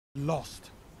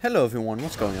Lost. Hello everyone,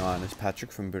 what's going on? It's Patrick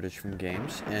from British from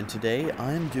Games, and today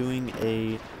I'm doing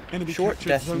a short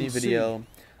Destiny video.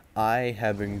 I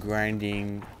have been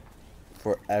grinding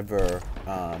forever,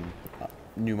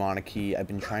 New Monarchy. I've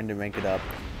been trying to rank it up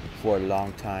for a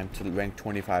long time to rank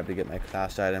 25 to get my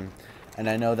class item, and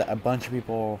I know that a bunch of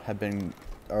people have been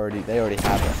they already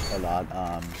have it a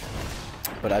lot,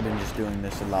 but I've been just doing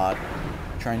this a lot,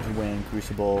 trying to win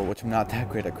Crucible, which I'm not that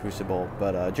great at Crucible,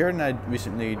 but Jared and I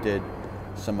recently did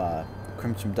some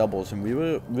Crimson doubles, and we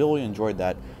really enjoyed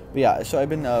that. But yeah, so I've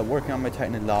been working on my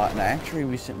Titan a lot, and I actually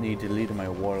recently deleted my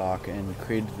Warlock and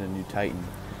created a new Titan.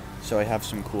 So I have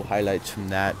some cool highlights from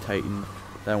that Titan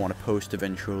that I want to post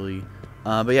eventually.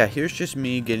 But yeah, here's just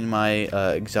me getting my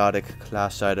exotic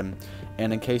class item,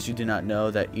 and in case you did not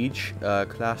know, that each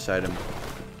class item,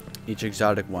 each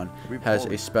exotic one, has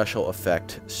a special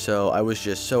effect. So I was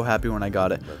just so happy when I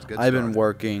got it. I've been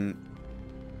working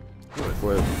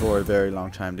for a very long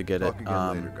time to get it,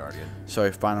 so I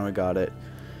finally got it.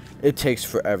 It takes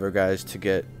forever, guys, to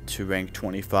get to rank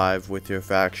 25 with your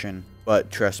faction, but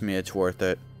trust me, it's worth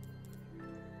it.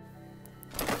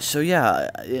 So yeah,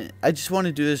 I just want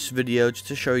to do this video just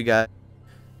to show you guys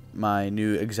my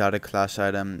new exotic class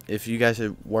item. If you guys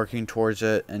are working towards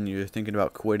it and you're thinking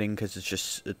about quitting because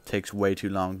it takes way too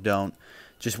long, don't.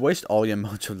 Just waste all your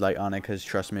motes of light on it, because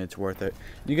trust me, it's worth it.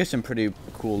 You get some pretty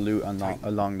cool loot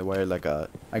along the way. Like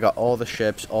I got all the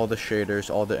ships, all the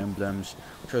shaders, all the emblems,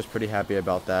 which I was pretty happy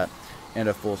about that, and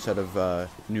a full set of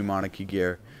New Monarchy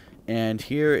gear. And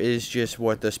here is just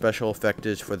what the special effect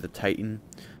is for the Titan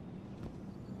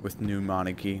with New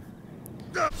Monarchy.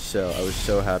 So I was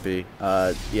so happy.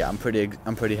 Yeah, I'm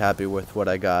pretty happy with what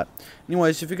I got.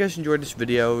 Anyways, if you guys enjoyed this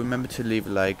video, remember to leave a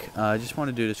like. I just want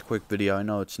to do this quick video. I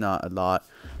know it's not a lot,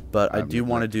 but I do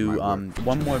want to do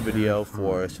one more video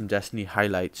for some Destiny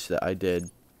highlights that I did.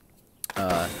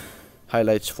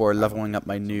 Highlights for leveling up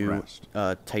my new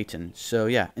Titan. So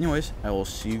yeah, anyways, I will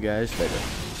see you guys later.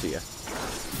 See ya.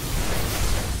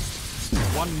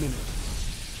 1 minute.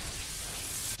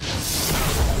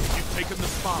 You've taken the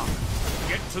spark.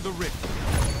 Get to the rift.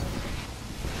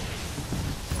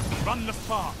 Run the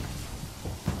spark.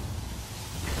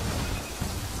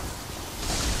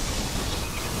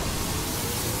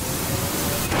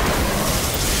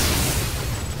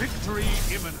 Victory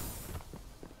imminent.